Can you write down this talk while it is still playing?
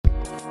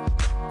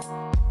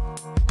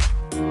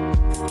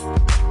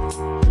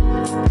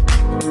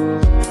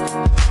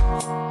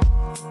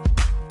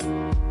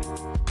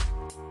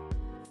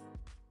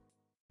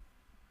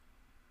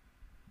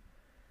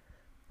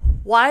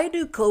Why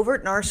do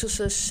covert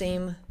narcissists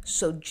seem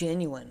so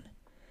genuine?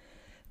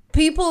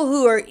 People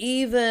who are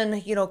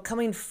even,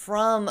 coming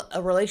from a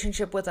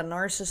relationship with a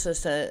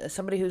narcissist,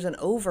 somebody who's an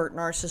overt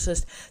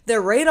narcissist, their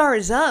radar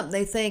is up.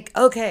 They think,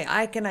 okay,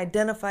 I can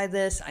identify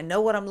this. I know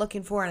what I'm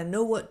looking for and I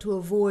know what to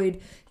avoid.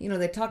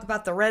 They talk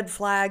about the red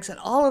flags and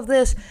all of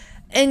this.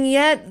 And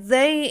yet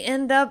they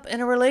end up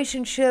in a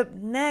relationship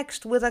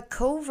next with a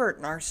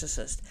covert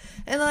narcissist.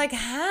 And they're like,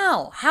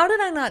 how? How did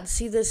I not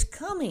see this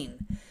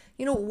coming?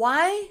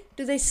 Why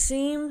do they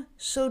seem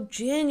so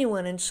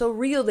genuine and so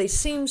real? They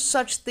seem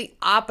such the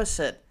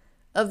opposite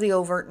of the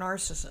overt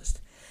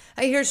narcissist.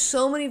 I hear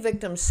so many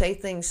victims say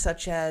things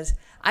such as,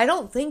 I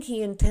don't think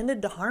he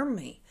intended to harm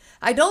me.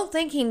 I don't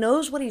think he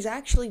knows what he's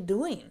actually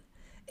doing.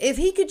 If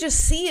he could just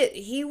see it,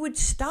 he would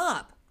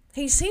stop.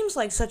 He seems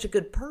like such a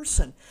good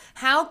person.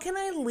 How can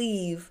I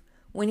leave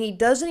when he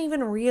doesn't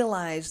even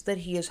realize that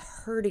he is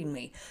hurting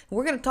me?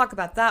 We're going to talk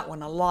about that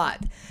one a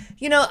lot.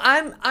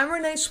 I'm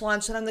Renee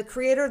Swanson. I'm the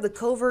creator of the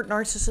Covert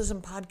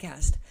Narcissism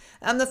podcast.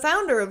 I'm the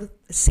founder of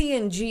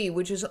CNG,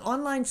 which is an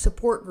online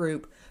support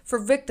group for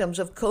victims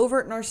of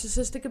covert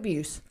narcissistic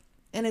abuse,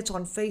 and it's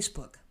on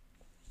Facebook.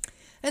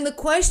 And the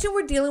question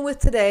we're dealing with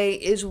today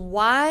is,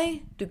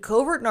 why do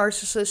covert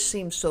narcissists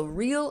seem so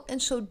real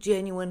and so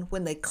genuine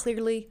when they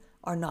clearly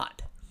are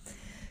not?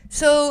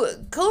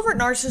 So covert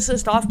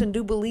narcissists often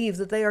do believe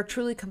that they are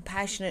truly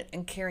compassionate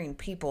and caring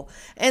people,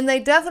 and they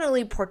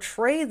definitely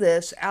portray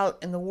this out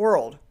in the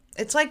world.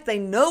 It's like they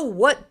know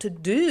what to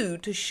do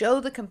to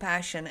show the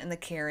compassion and the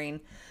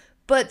caring,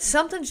 but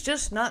something's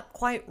just not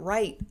quite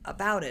right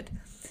about it.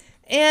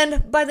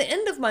 And by the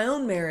end of my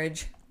own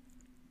marriage,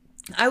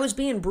 I was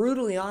being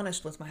brutally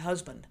honest with my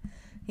husband.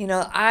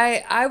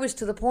 I was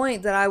to the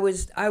point that I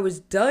was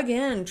dug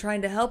in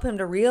trying to help him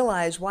to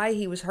realize why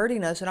he was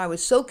hurting us. And I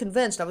was so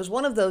convinced, I was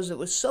one of those that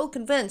was so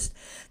convinced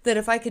that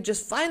if I could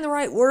just find the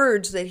right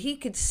words, that he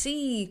could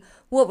see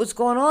what was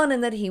going on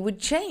and that he would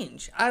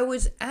change. I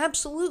was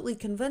absolutely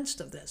convinced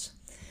of this.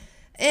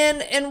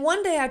 And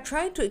one day I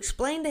tried to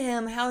explain to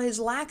him how his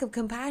lack of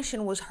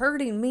compassion was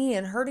hurting me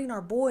and hurting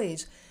our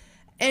boys.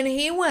 And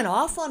he went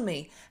off on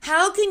me.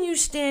 How can you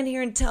stand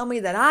here and tell me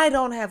that I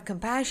don't have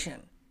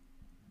compassion?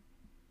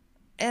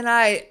 And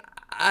I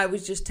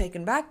was just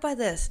taken back by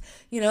this.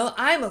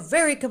 I'm a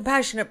very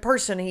compassionate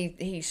person.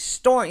 He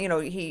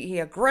stormed, he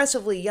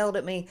aggressively yelled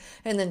at me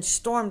and then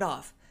stormed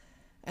off.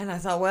 And I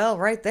thought, well,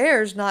 right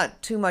there's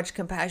not too much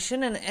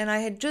compassion. And I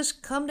had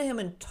just come to him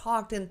and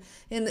talked in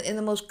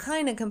the most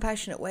kind and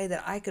compassionate way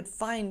that I could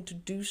find to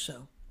do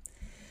so.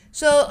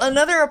 So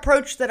another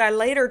approach that I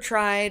later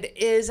tried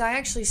is I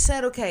actually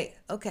said,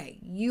 okay,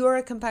 you are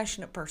a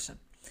compassionate person,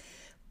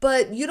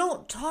 but you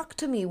don't talk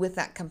to me with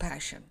that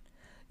compassion.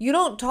 You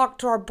don't talk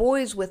to our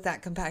boys with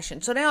that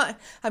compassion. So now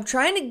I'm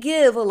trying to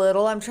give a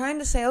little. I'm trying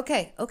to say,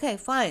 okay,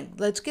 fine.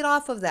 Let's get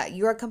off of that.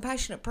 You're a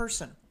compassionate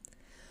person.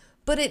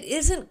 But it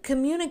isn't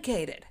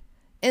communicated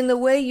in the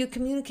way you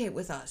communicate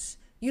with us.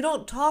 You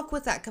don't talk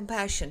with that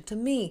compassion to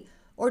me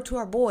or to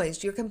our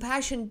boys. Your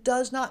compassion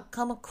does not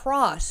come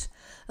across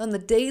on the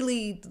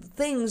daily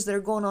things that are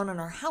going on in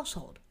our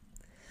household.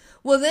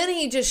 Well, then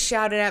he just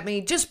shouted at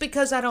me, just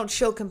because I don't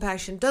show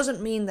compassion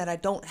doesn't mean that I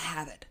don't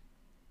have it.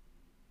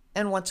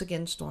 And once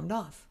again stormed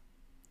off.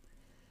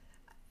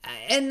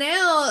 And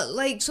now,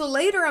 so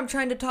later I'm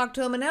trying to talk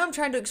to him, and now I'm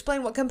trying to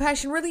explain what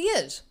compassion really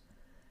is.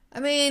 I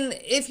mean,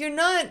 if you're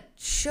not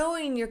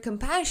showing your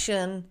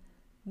compassion,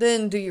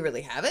 then do you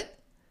really have it?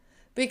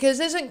 Because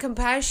isn't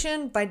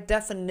compassion, by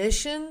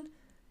definition,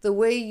 the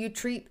way you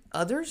treat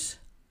others?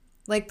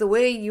 Like the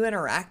way you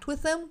interact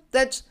with them?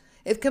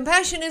 If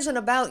compassion isn't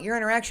about your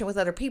interaction with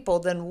other people,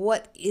 then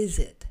what is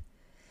it?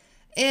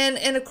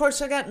 And of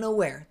course, I got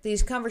nowhere.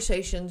 These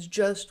conversations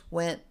just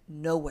went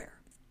nowhere.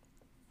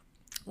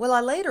 Well,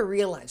 I later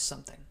realized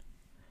something.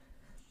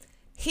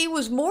 He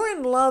was more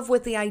in love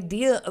with the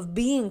idea of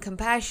being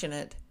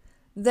compassionate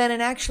than in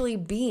actually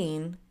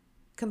being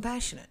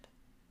compassionate.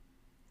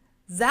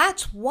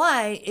 That's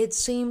why it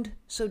seemed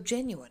so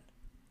genuine.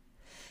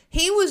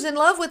 He was in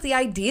love with the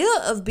idea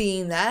of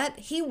being that.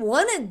 He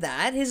wanted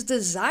that. His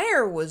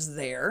desire was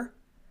there.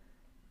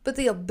 But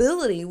the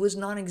ability was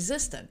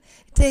non-existent.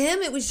 To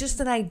him, it was just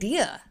an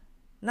idea,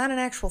 not an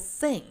actual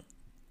thing.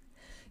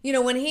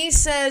 When he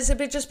says,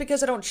 just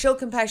because I don't show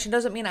compassion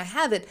doesn't mean I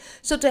have it.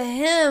 So to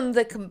him,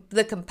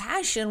 the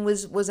compassion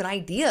was an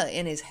idea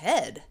in his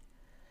head.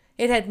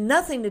 It had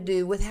nothing to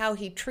do with how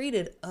he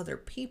treated other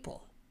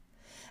people.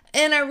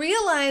 And I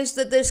realized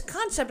that this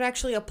concept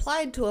actually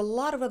applied to a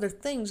lot of other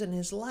things in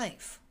his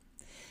life.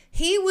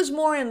 He was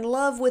more in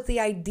love with the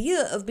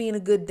idea of being a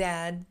good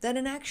dad than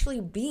in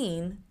actually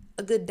being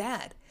a good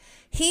dad.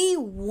 He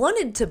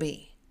wanted to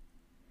be.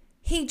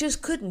 He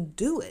just couldn't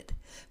do it.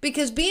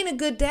 Because being a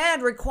good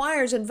dad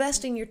requires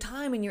investing your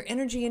time and your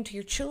energy into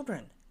your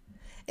children.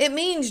 It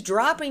means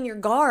dropping your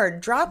guard,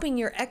 dropping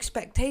your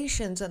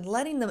expectations, and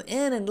letting them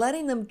in and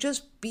letting them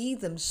just be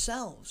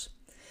themselves.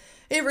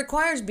 It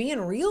requires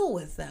being real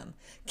with them.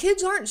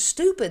 Kids aren't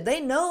stupid.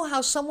 They know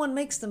how someone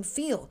makes them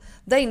feel.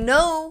 They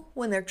know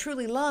when they're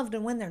truly loved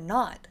and when they're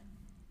not.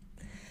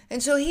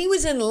 And so he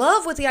was in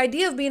love with the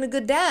idea of being a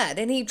good dad,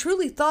 and he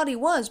truly thought he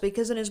was,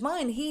 because in his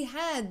mind he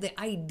had the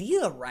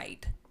idea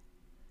right,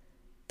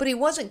 but he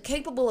wasn't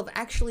capable of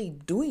actually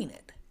doing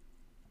it.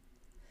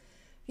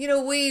 You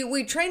know,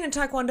 we train in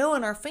Taekwondo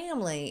in our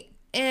family,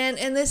 and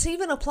this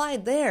even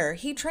applied there.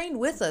 He trained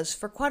with us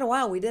for quite a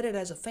while. We did it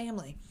as a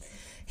family.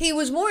 He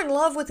was more in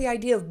love with the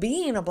idea of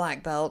being a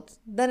black belt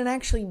than in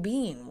actually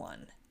being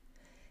one.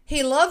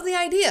 He loved the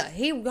idea.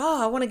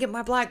 I want to get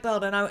my black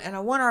belt, and I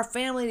want our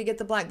family to get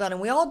the black belt, and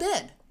we all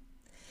did.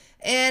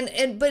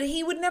 But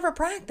he would never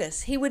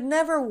practice. He would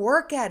never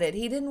work at it.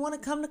 He didn't want to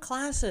come to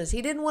classes.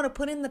 He didn't want to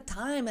put in the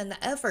time and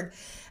the effort.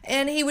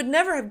 And he would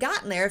never have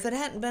gotten there if it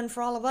hadn't been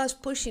for all of us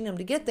pushing him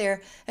to get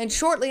there. And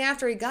shortly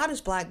after he got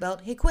his black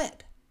belt, he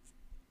quit.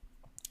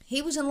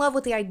 He was in love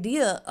with the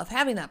idea of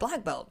having that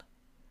black belt,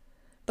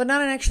 but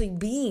not in actually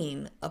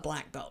being a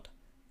black belt.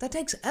 That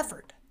takes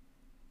effort.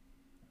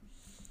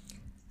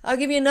 I'll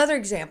give you another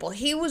example.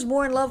 He was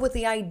more in love with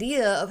the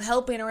idea of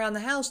helping around the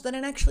house than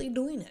in actually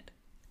doing it.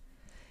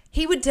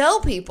 He would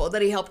tell people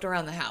that he helped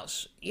around the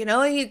house. You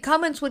know,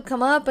 comments would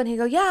come up and he'd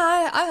go,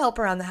 yeah, I help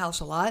around the house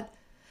a lot.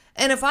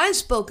 And if I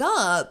spoke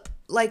up,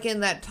 like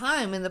in that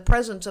time, in the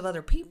presence of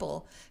other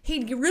people,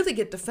 he'd really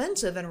get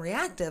defensive and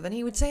reactive. And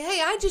he would say,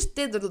 hey, I just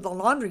did the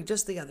laundry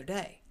just the other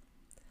day.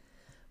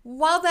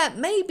 While that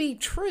may be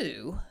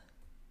true,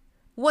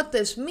 what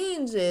this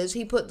means is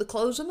he put the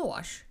clothes in the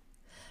wash.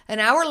 An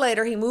hour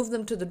later, he moved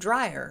them to the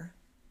dryer,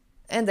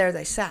 and there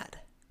they sat.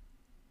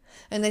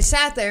 And they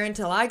sat there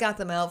until I got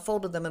them out,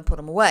 folded them, and put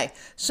them away.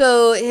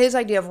 So his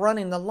idea of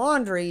running the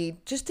laundry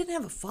just didn't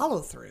have a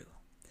follow-through.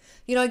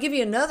 You know, I'll give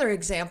you another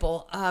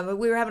example.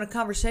 We were having a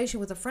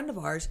conversation with a friend of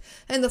ours,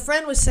 and the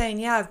friend was saying,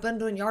 yeah, I've been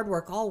doing yard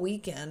work all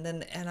weekend,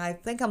 and I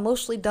think I'm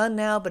mostly done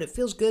now, but it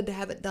feels good to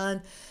have it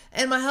done.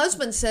 And my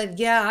husband said,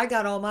 yeah, I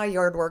got all my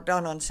yard work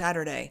done on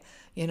Saturday,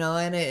 you know,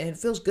 and it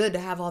feels good to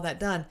have all that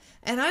done.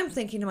 And I'm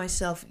thinking to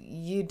myself,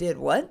 you did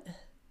what?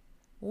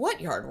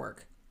 What yard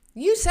work?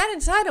 You sat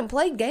inside and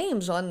played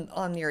games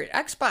on your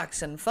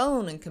Xbox and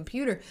phone and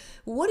computer.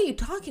 What are you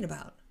talking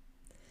about?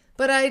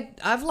 But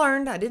I've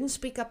learned I didn't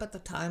speak up at the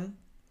time.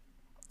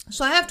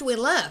 So after we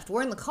left,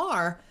 we're in the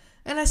car,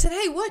 and I said,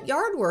 hey, what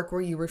yard work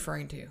were you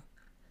referring to?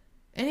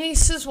 And he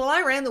says, well,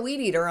 I ran the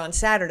weed eater on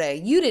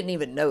Saturday. You didn't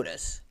even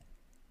notice.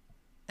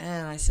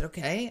 And I said,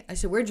 okay. I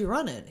said, where'd you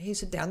run it? He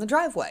said, down the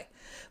driveway.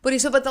 But he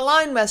said, but the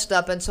line messed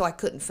up, and so I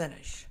couldn't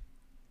finish.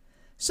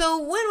 So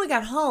when we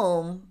got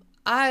home,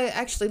 I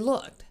actually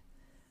looked.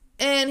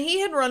 And he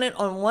had run it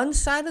on one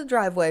side of the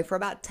driveway for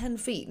about 10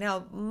 feet.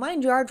 Now,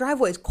 mind you, our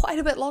driveway is quite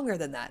a bit longer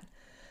than that.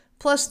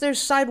 Plus, there's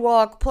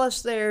sidewalk.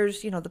 Plus,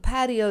 there's, the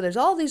patio. There's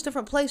all these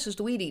different places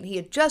to weed eat. He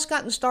had just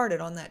gotten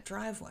started on that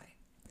driveway.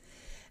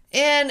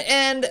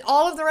 And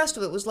all of the rest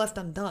of it was left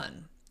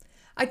undone.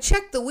 I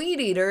checked the weed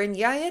eater, and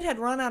yeah, it had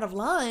run out of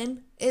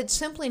line. It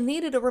simply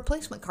needed a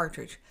replacement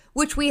cartridge,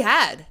 which we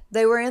had.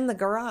 They were in the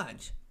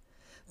garage.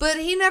 But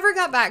he never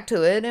got back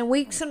to it, and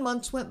weeks and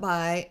months went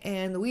by,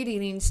 and the weed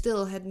eating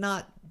still had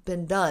not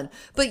been done.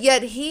 But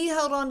yet he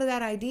held on to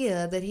that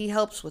idea that he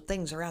helps with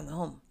things around the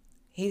home.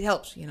 He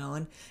helps,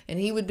 and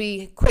he would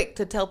be quick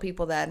to tell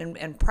people that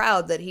and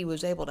proud that he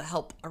was able to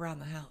help around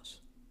the house.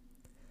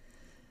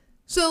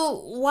 So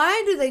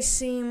why do they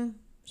seem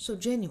so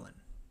genuine?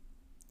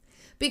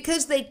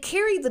 Because they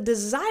carry the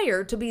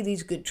desire to be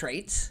these good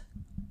traits.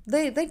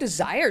 They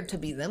desire to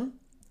be them.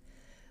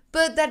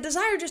 But that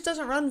desire just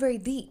doesn't run very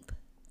deep.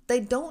 They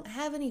don't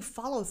have any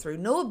follow-through,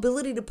 no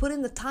ability to put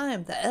in the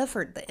time, the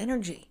effort, the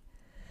energy.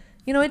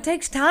 It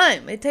takes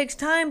time. It takes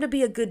time to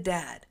be a good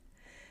dad.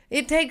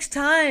 It takes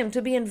time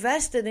to be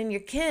invested in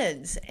your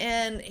kids,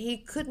 and he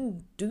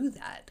couldn't do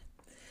that.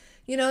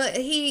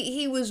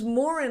 He was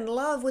more in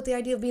love with the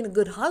idea of being a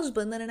good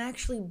husband than in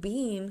actually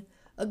being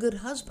a good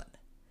husband.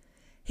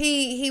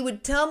 He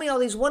would tell me all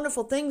these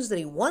wonderful things that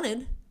he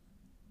wanted,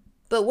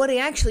 but what he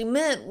actually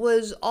meant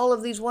was all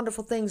of these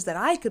wonderful things that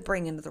I could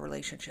bring into the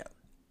relationship.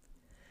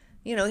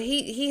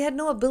 He had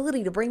no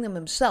ability to bring them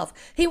himself.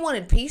 He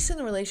wanted peace in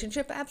the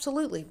relationship,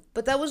 absolutely.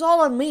 But that was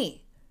all on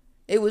me.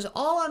 It was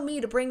all on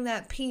me to bring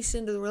that peace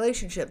into the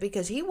relationship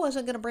because he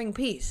wasn't going to bring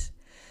peace.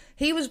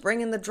 He was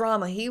bringing the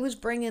drama. He was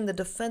bringing the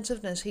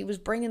defensiveness. He was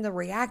bringing the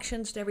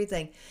reactions to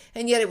everything.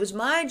 And yet it was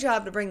my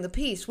job to bring the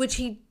peace, which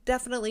he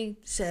definitely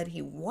said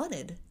he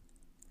wanted.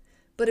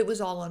 But it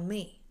was all on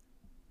me.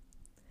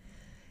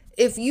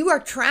 If you are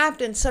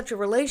trapped in such a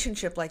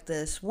relationship like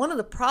this, one of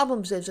the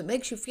problems is it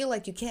makes you feel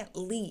like you can't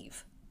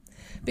leave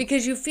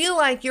because you feel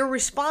like you're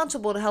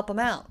responsible to help him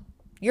out.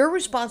 You're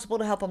responsible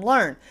to help him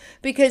learn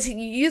because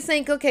you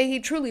think, okay, he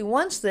truly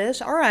wants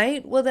this. All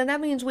right, well, then that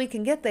means we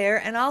can get there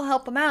and I'll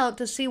help him out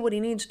to see what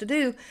he needs to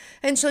do.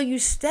 And so you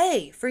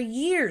stay for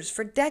years,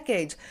 for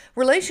decades.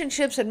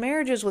 Relationships and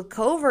marriages with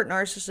covert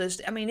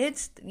narcissists,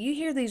 you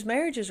hear these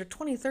marriages are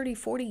 20, 30,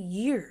 40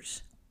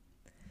 years.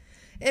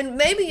 And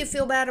maybe you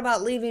feel bad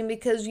about leaving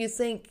because you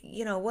think,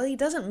 well, he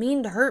doesn't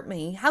mean to hurt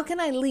me. How can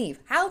I leave?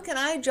 How can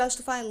I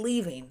justify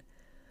leaving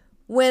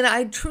when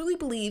I truly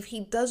believe he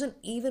doesn't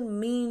even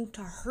mean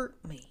to hurt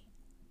me?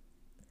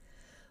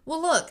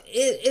 Well, look,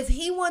 if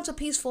he wants a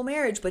peaceful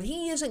marriage, but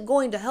he isn't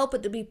going to help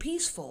it to be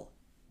peaceful,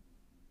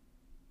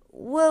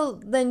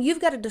 well, then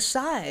you've got to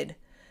decide,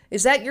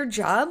 is that your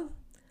job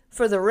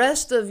for the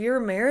rest of your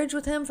marriage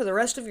with him, for the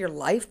rest of your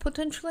life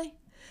potentially?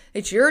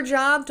 It's your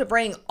job to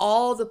bring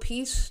all the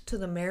peace to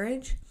the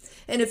marriage.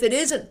 And if it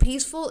isn't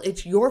peaceful,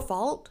 it's your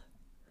fault.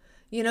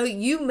 You know,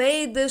 you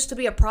made this to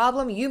be a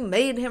problem. You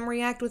made him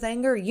react with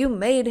anger. You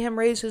made him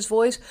raise his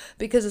voice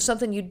because of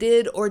something you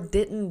did or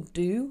didn't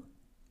do.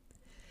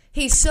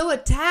 He's so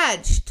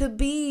attached to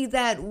be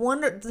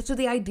to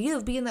the idea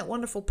of being that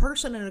wonderful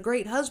person and a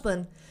great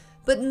husband,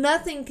 but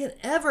nothing can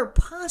ever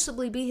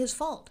possibly be his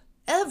fault,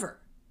 ever.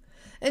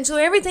 And so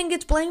everything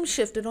gets blame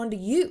shifted onto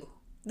you.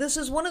 This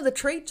is one of the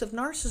traits of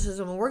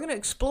narcissism, and we're going to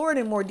explore it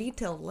in more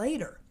detail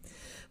later.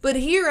 But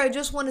here I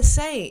just want to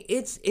say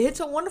it's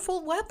a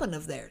wonderful weapon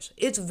of theirs.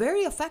 It's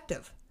very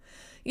effective.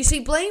 You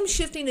see, blame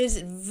shifting is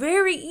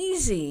very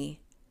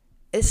easy,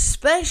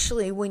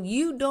 especially when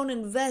you don't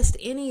invest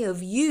any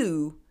of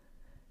you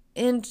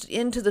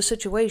into the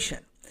situation.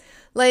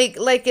 Like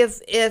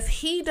if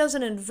he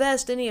doesn't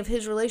invest any of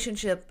his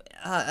relationship,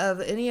 of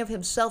any of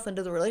himself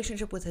into the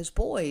relationship with his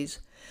boys,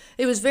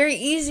 it was very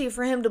easy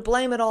for him to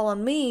blame it all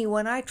on me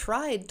when I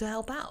tried to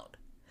help out.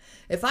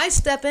 If I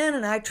step in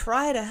and I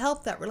try to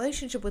help that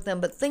relationship with them,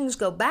 but things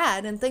go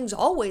bad, and things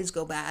always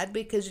go bad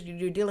because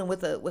you're dealing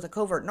with a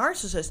covert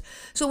narcissist.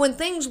 So when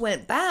things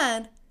went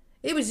bad,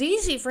 it was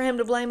easy for him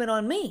to blame it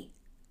on me.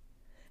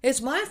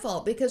 It's my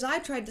fault because I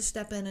tried to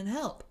step in and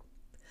help.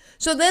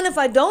 So then if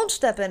I don't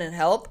step in and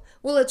help,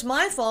 well, it's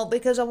my fault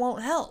because I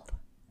won't help.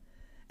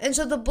 And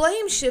so the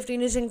blame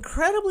shifting is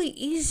incredibly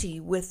easy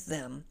with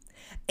them.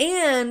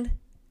 And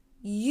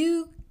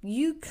you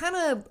kind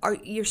of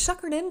you're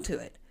suckered into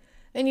it.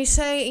 And you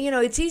say, you know,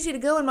 it's easy to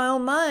go in my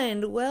own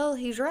mind. Well,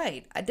 he's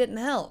right. I didn't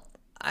help.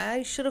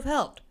 I should have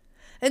helped.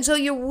 And so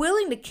you're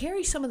willing to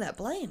carry some of that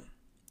blame.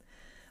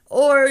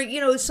 Or,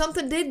 you know,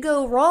 something did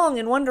go wrong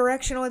in one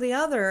direction or the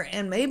other,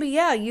 and maybe,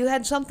 yeah, you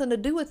had something to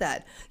do with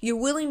that. You're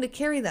willing to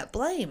carry that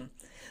blame.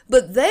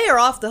 But they are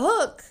off the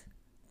hook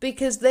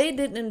because they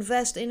didn't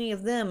invest any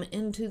of them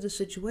into the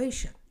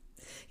situation.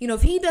 You know,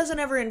 if he doesn't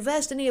ever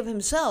invest any of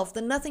himself,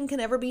 then nothing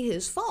can ever be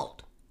his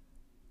fault.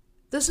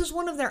 This is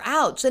one of their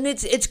outs, and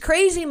it's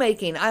crazy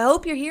making. I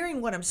hope you're hearing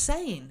what I'm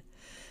saying.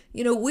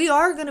 You know, we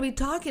are going to be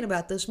talking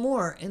about this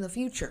more in the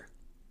future.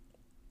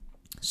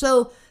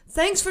 So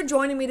thanks for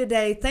joining me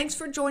today. Thanks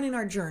for joining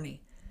our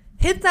journey.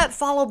 Hit that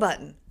follow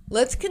button.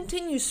 Let's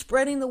continue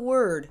spreading the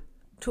word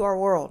to our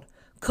world.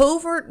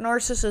 Covert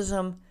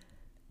narcissistic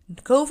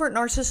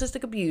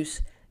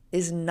abuse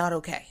is not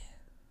okay.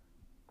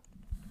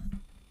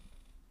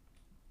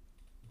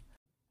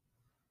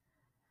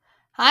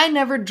 I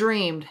never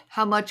dreamed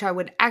how much I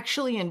would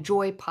actually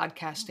enjoy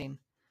podcasting.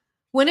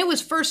 When it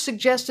was first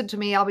suggested to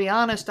me, I'll be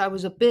honest, I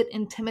was a bit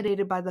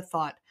intimidated by the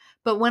thought.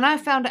 But when I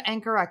found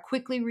Anchor, I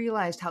quickly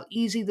realized how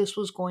easy this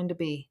was going to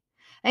be.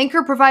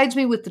 Anchor provides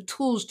me with the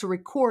tools to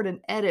record and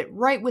edit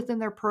right within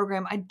their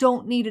program. I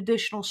don't need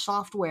additional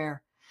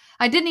software.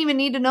 I didn't even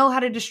need to know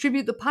how to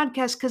distribute the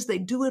podcast because they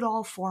do it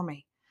all for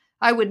me.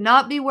 I would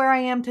not be where I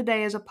am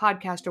today as a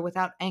podcaster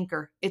without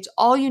Anchor. It's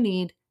all you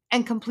need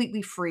and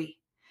completely free.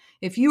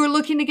 If you are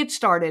looking to get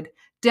started,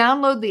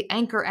 download the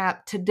Anchor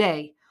app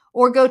today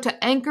or go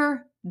to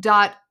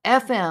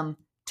anchor.fm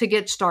to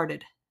get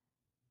started.